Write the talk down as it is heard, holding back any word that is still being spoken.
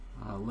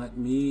Let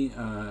me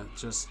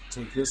just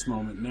take this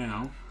moment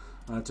now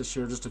to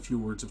share just a few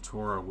words of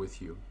Torah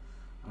with you.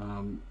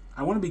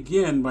 I want to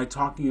begin by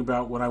talking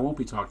about what I won't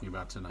be talking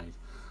about tonight.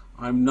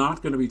 I'm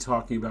not going to be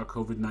talking about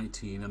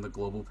COVID-19 and the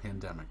global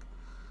pandemic.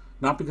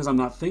 Not because I'm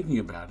not thinking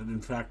about it.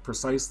 In fact,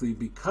 precisely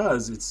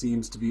because it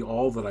seems to be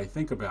all that I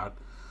think about,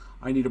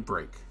 I need a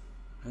break.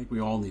 I think we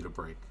all need a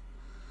break.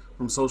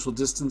 From social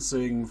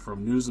distancing,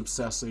 from news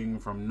obsessing,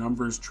 from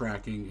numbers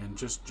tracking, and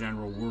just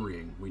general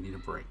worrying, we need a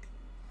break.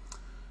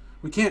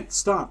 We can't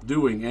stop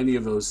doing any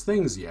of those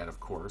things yet, of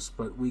course,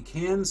 but we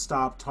can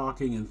stop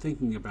talking and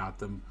thinking about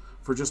them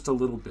for just a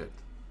little bit.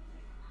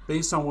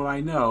 Based on what I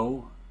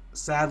know,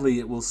 sadly,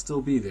 it will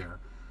still be there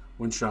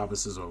when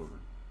Shabbos is over.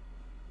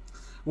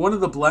 One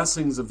of the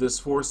blessings of this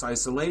forced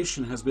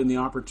isolation has been the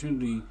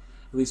opportunity,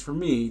 at least for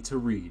me, to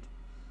read.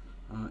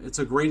 It's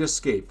a great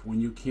escape when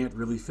you can't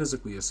really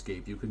physically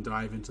escape. You can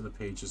dive into the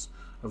pages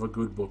of a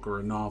good book or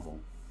a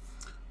novel.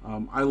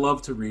 I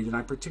love to read, and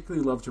I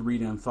particularly love to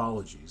read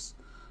anthologies.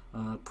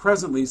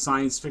 Presently,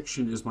 science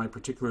fiction is my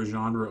particular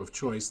genre of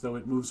choice, though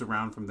it moves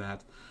around from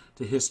that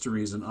to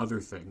histories and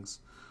other things.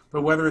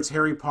 But whether it's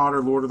Harry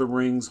Potter, Lord of the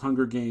Rings,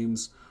 Hunger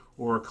Games,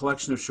 or a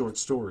collection of short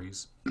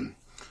stories,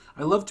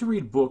 I love to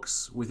read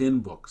books within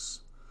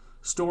books,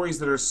 stories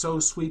that are so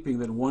sweeping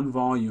that one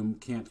volume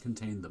can't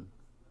contain them.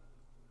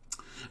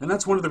 And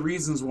that's one of the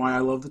reasons why I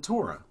love the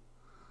Torah,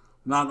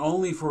 not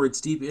only for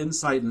its deep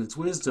insight and its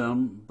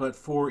wisdom, but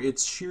for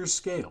its sheer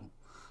scale,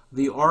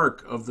 the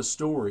arc of the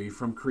story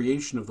from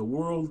creation of the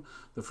world,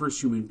 the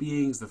first human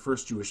beings, the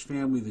first Jewish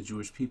family, the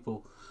Jewish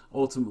people,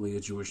 ultimately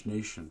a Jewish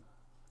nation.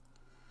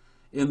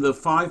 In the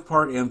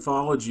 5-part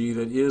anthology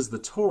that is the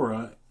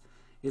Torah,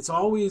 it's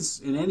always,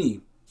 in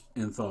any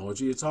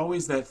anthology, it's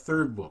always that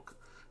third book,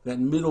 that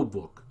middle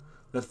book,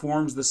 that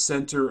forms the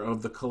center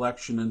of the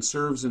collection and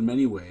serves in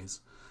many ways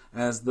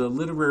as the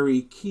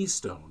literary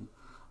keystone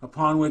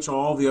upon which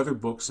all the other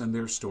books and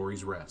their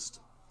stories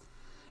rest.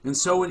 And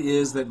so it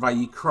is that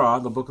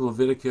Vayikra, the book of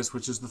Leviticus,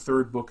 which is the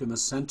third book in the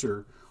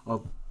center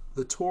of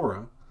the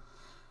Torah,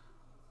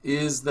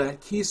 is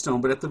that keystone.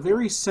 But at the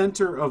very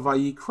center of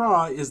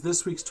Vayikra is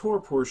this week's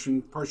Torah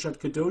portion, Parshat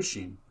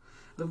Kedoshim.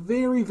 The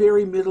very,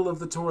 very middle of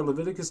the Torah,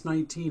 Leviticus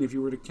 19, if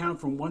you were to count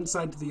from one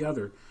side to the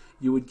other,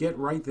 you would get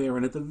right there.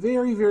 And at the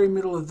very, very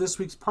middle of this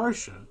week's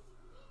Parsha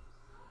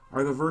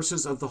are the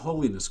verses of the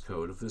Holiness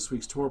Code of this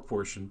week's Torah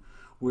portion,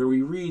 where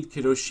we read,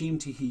 Kedoshim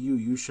Tihiyu,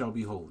 you shall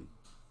be holy.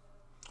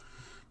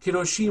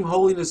 Kedoshim,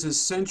 holiness, is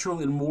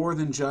central in more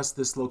than just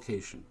this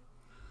location.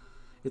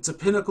 It's a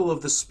pinnacle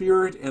of the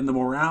spirit and the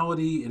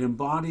morality. It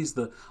embodies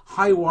the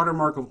high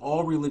watermark of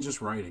all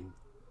religious writing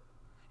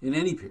in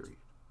any period.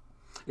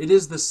 It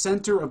is the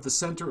center of the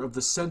center of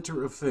the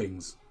center of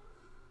things.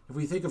 If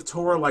we think of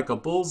Torah like a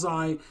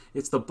bullseye,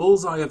 it's the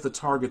bullseye of the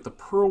target, the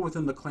pearl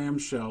within the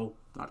clamshell,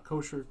 not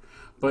kosher,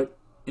 but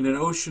in an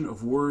ocean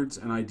of words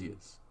and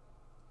ideas.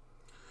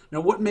 Now,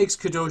 what makes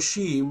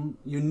Kedoshim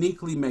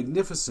uniquely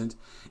magnificent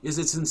is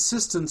its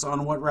insistence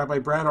on what Rabbi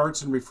Brad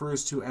Artson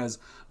refers to as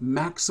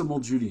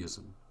maximal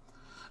Judaism,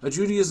 a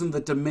Judaism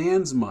that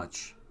demands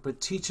much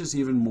but teaches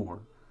even more,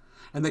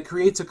 and that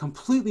creates a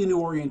completely new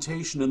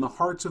orientation in the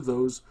hearts of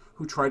those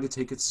who try to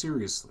take it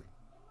seriously.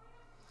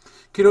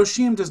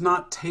 Kedoshim does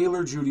not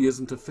tailor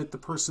Judaism to fit the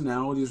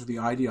personalities or the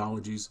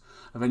ideologies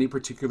of any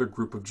particular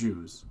group of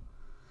Jews.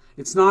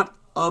 It's not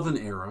of an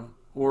era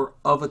or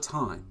of a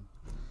time.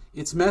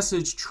 Its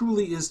message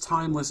truly is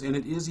timeless and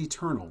it is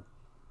eternal.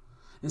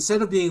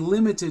 Instead of being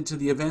limited to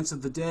the events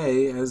of the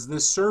day, as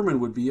this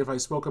sermon would be if I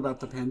spoke about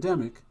the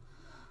pandemic,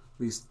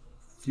 at least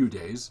a few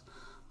days,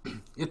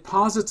 it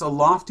posits a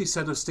lofty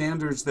set of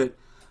standards that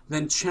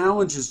then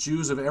challenges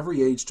Jews of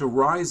every age to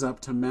rise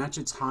up to match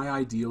its high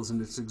ideals and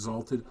its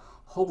exalted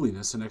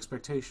holiness and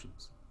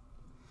expectations.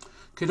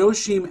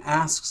 Kedoshim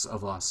asks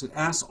of us, it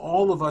asks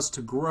all of us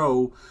to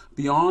grow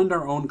beyond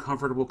our own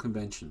comfortable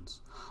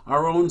conventions,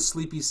 our own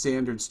sleepy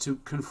standards, to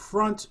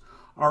confront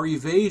our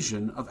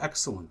evasion of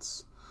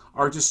excellence,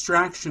 our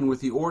distraction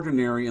with the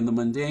ordinary and the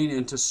mundane,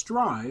 and to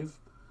strive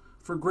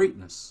for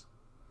greatness,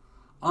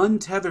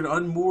 untethered,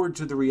 unmoored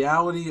to the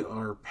reality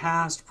or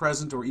past,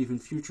 present, or even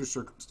future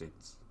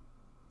circumstance.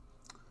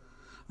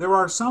 There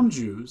are some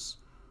Jews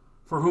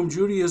for whom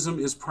Judaism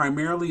is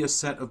primarily a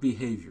set of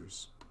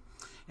behaviors.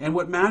 And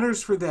what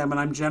matters for them, and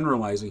I'm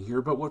generalizing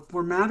here, but what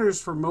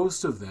matters for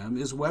most of them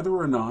is whether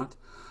or not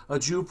a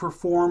Jew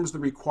performs the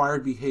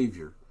required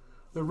behavior,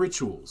 the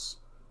rituals,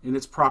 in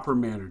its proper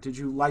manner. Did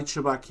you light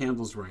Shabbat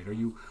candles right? Are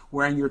you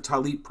wearing your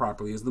talit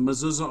properly? Is the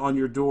mezuzah on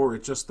your door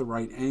at just the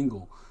right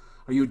angle?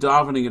 Are you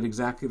davening at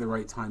exactly the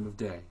right time of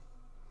day?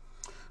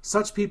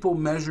 Such people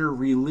measure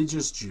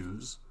religious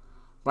Jews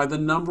by the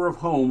number of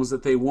homes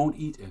that they won't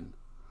eat in,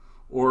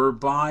 or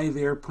by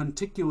their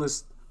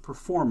punticulous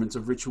performance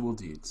of ritual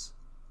deeds.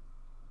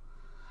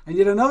 And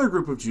yet another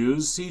group of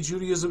Jews see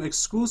Judaism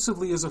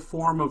exclusively as a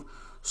form of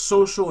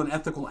social and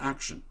ethical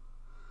action.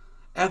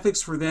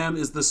 Ethics for them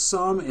is the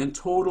sum and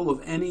total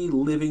of any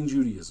living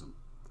Judaism.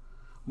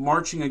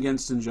 marching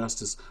against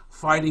injustice,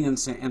 fighting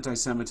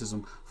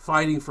anti-Semitism,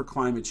 fighting for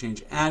climate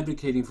change,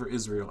 advocating for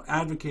Israel,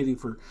 advocating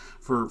for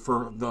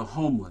the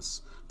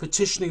homeless,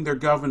 petitioning their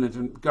government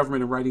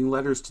and writing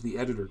letters to the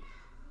editor.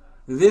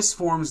 This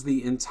forms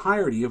the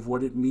entirety of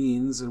what it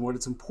means and what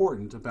it's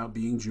important about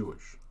being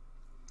Jewish.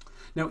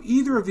 Now,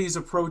 either of these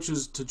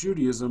approaches to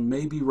Judaism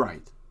may be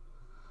right,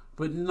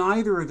 but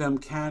neither of them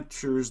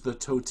captures the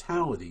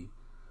totality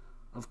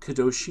of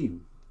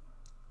Kedoshim.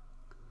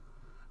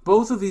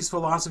 Both of these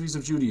philosophies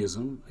of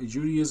Judaism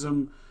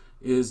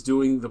is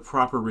doing the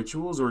proper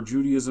rituals, or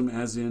Judaism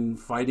as in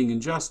fighting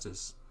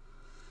injustice,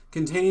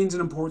 contains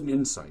an important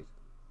insight.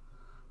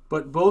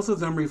 But both of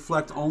them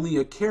reflect only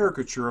a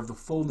caricature of the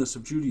fullness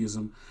of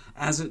Judaism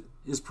as it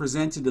is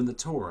presented in the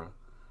Torah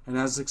and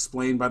as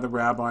explained by the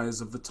rabbis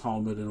of the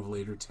Talmud and of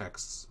later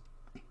texts.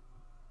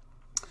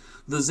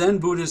 The Zen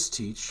Buddhists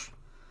teach,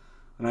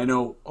 and I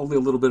know only a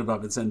little bit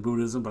about Zen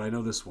Buddhism, but I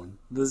know this one.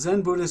 The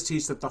Zen Buddhists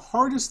teach that the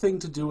hardest thing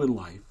to do in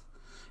life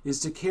is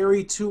to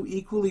carry two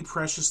equally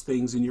precious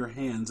things in your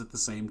hands at the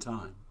same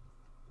time.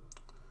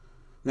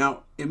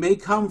 Now, it may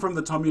come from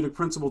the Talmudic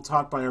principle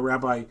taught by a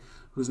rabbi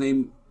whose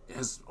name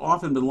has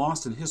often been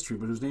lost in history,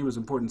 but whose name is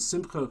important,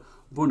 Simcha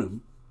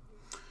Bunim,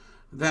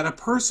 that a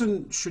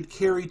person should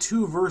carry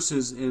two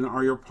verses in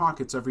your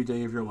pockets every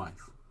day of your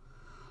life.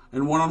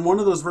 And on one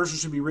of those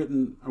verses should be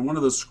written, on one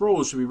of those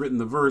scrolls should be written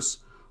the verse,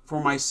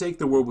 "For my sake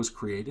the world was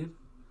created,"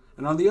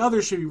 and on the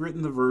other should be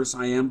written the verse,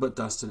 "I am but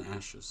dust and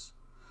ashes."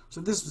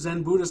 So this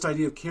Zen Buddhist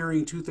idea of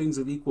carrying two things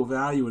of equal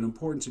value and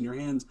importance in your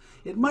hands,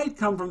 it might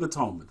come from the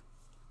Talmud.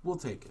 We'll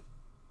take it.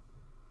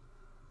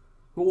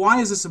 But why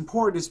is this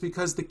important? It's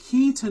because the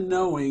key to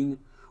knowing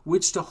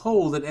which to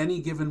hold at any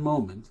given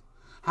moment,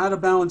 how to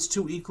balance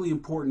two equally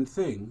important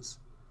things,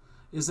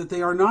 is that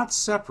they are not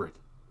separate,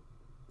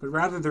 but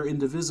rather they're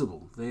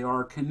indivisible. They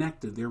are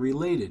connected. They're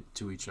related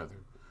to each other.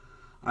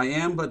 I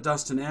am but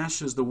dust and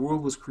ashes. The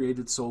world was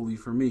created solely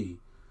for me.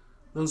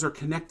 Those are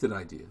connected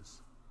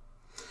ideas.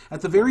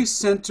 At the very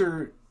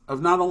center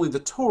of not only the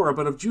Torah,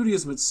 but of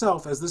Judaism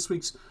itself, as this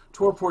week's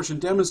Torah portion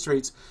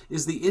demonstrates,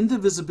 is the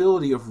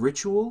indivisibility of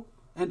ritual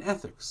and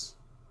ethics.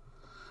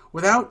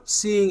 Without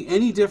seeing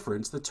any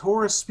difference, the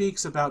Torah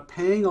speaks about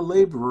paying a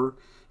laborer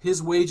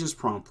his wages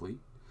promptly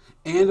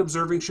and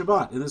observing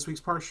Shabbat in this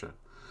week's Parsha.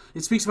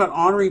 It speaks about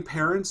honoring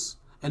parents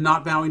and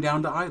not bowing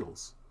down to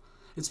idols.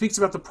 It speaks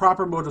about the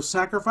proper mode of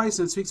sacrifice,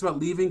 and it speaks about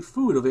leaving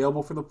food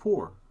available for the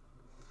poor.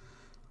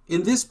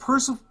 In this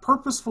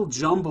purposeful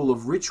jumble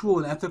of ritual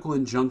and ethical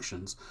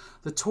injunctions,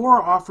 the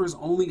Torah offers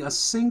only a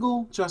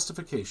single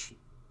justification.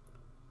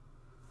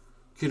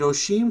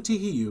 Kedoshim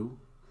tihiyu,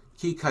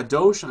 ki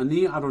kadosh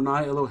ani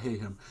Adonai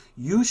Elohim.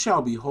 You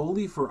shall be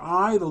holy, for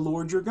I, the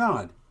Lord your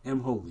God,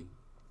 am holy.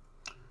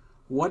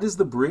 What is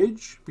the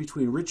bridge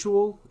between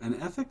ritual and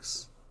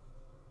ethics?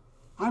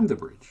 I'm the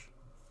bridge.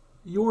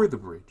 You're the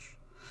bridge.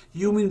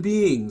 Human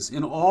beings,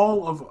 in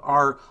all of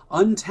our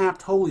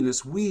untapped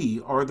holiness,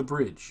 we are the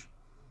bridge.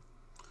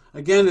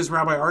 Again, as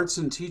Rabbi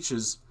Artson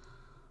teaches,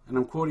 and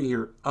I'm quoting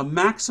here, a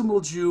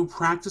maximal Jew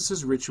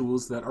practices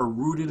rituals that are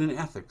rooted in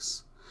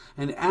ethics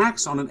and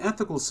acts on an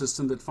ethical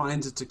system that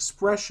finds its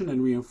expression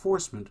and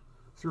reinforcement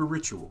through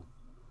ritual.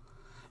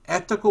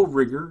 Ethical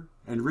rigor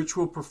and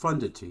ritual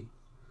profundity,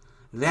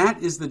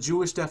 that is the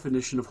Jewish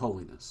definition of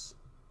holiness.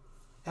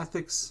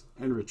 Ethics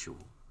and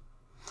ritual.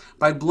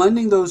 By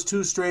blending those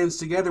two strands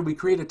together, we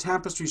create a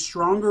tapestry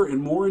stronger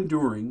and more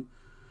enduring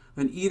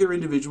than either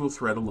individual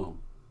thread alone.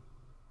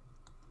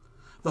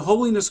 The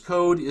Holiness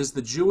Code is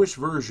the Jewish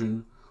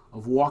version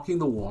of walking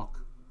the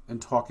walk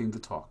and talking the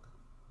talk.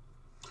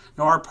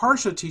 Now, our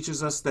Parsha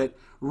teaches us that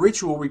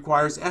ritual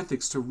requires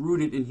ethics to root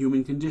it in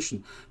human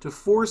condition, to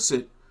force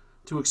it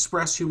to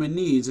express human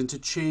needs and to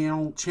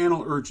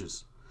channel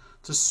urges,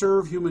 to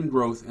serve human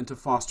growth and to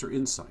foster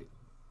insight.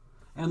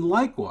 And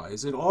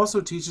likewise, it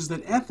also teaches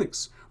that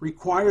ethics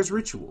requires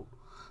ritual,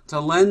 to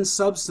lend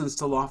substance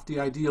to lofty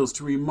ideals,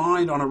 to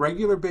remind on a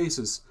regular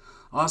basis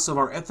us of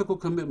our ethical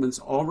commitments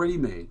already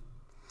made,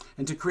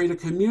 and to create a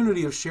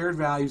community of shared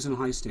values and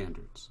high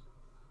standards.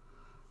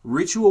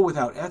 Ritual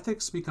without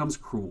ethics becomes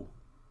cruel,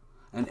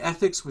 and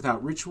ethics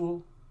without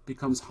ritual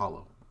becomes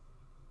hollow.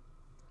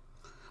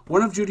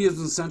 One of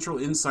Judaism's central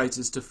insights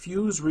is to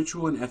fuse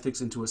ritual and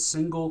ethics into a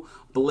single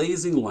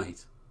blazing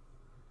light,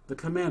 the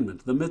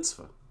commandment, the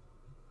mitzvah,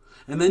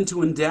 and then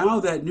to endow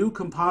that new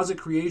composite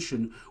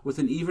creation with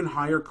an even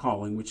higher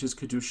calling, which is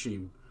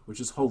Kedushim,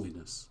 which is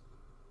holiness,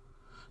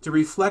 to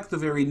reflect the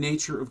very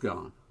nature of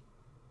God.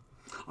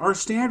 Our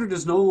standard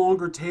is no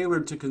longer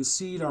tailored to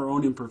concede our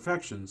own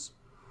imperfections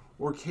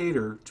or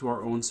cater to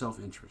our own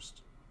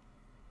self-interest.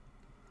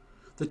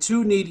 The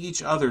two need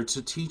each other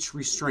to teach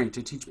restraint,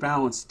 to teach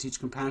balance, to teach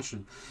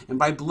compassion. And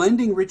by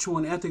blending ritual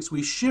and ethics,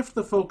 we shift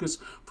the focus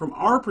from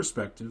our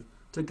perspective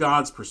to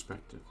God's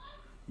perspective.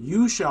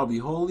 You shall be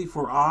holy,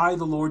 for I,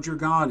 the Lord your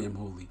God, am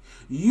holy.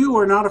 You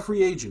are not a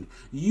free agent.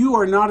 You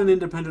are not an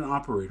independent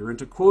operator. And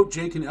to quote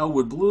Jake and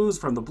Elwood Blues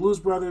from the Blues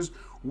Brothers,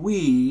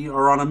 we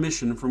are on a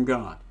mission from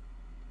God.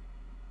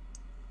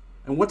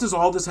 And what does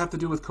all this have to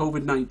do with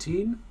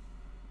COVID-19?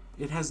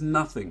 It has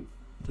nothing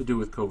to do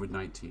with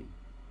COVID-19.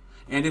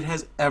 And it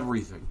has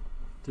everything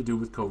to do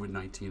with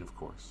COVID-19, of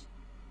course.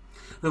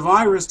 The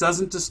virus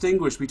doesn't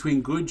distinguish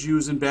between good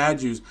Jews and bad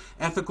Jews,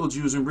 ethical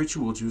Jews and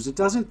ritual Jews. It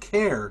doesn't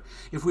care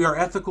if we are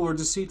ethical or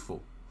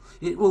deceitful.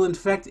 It will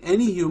infect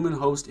any human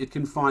host it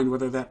can find,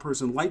 whether that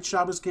person lights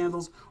Shabbos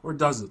candles or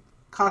doesn't.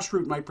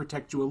 Kashrut might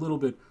protect you a little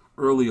bit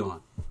early on.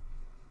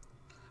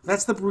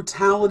 That's the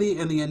brutality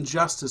and the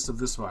injustice of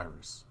this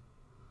virus.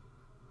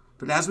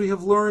 But as we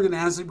have learned and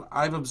as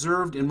I've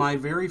observed in my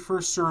very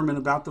first sermon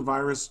about the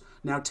virus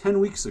now 10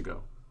 weeks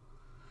ago,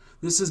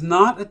 this is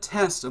not a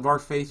test of our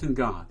faith in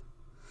God.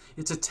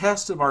 It's a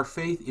test of our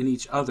faith in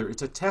each other.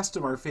 It's a test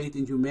of our faith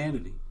in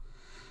humanity.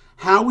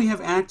 How we have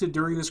acted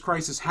during this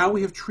crisis, how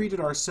we have treated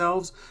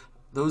ourselves,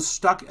 those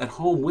stuck at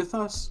home with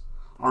us,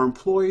 our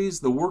employees,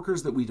 the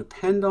workers that we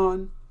depend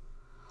on,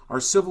 our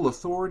civil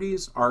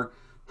authorities, our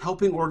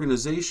helping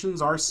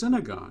organizations, our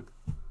synagogue.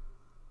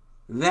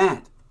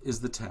 That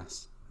is the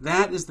test.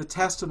 That is the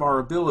test of our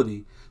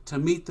ability to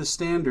meet the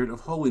standard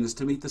of holiness,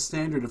 to meet the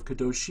standard of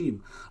kadoshim,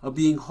 of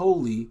being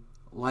holy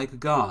like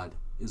God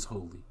is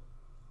holy.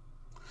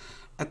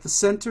 At the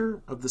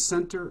center of the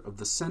center of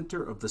the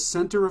center of the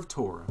center of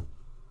Torah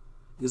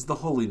is the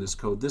Holiness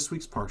Code, this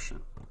week's Parsha,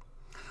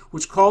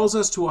 which calls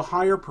us to a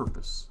higher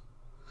purpose.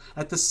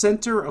 At the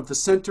center of the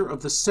center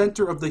of the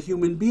center of the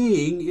human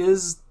being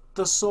is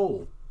the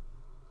soul.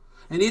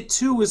 And it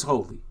too is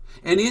holy.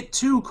 And it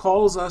too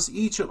calls us,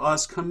 each of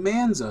us,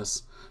 commands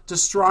us to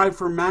strive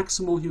for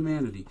maximal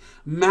humanity,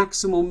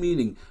 maximal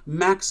meaning,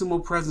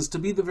 maximal presence, to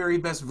be the very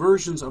best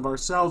versions of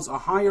ourselves, a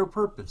higher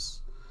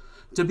purpose.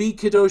 To be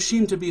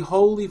Kedoshim, to be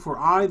holy, for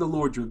I, the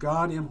Lord your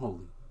God, am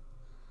holy.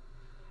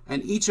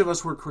 And each of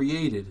us were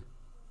created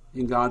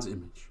in God's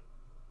image.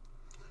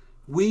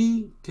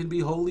 We can be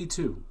holy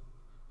too.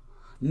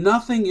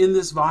 Nothing in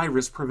this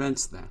virus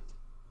prevents that.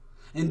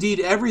 Indeed,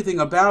 everything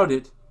about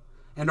it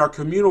and our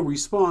communal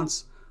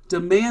response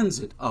demands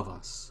it of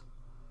us.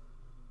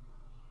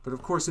 But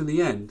of course, in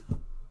the end,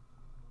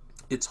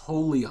 it's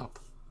wholly up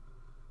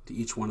to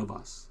each one of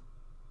us.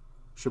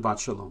 Shabbat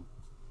Shalom.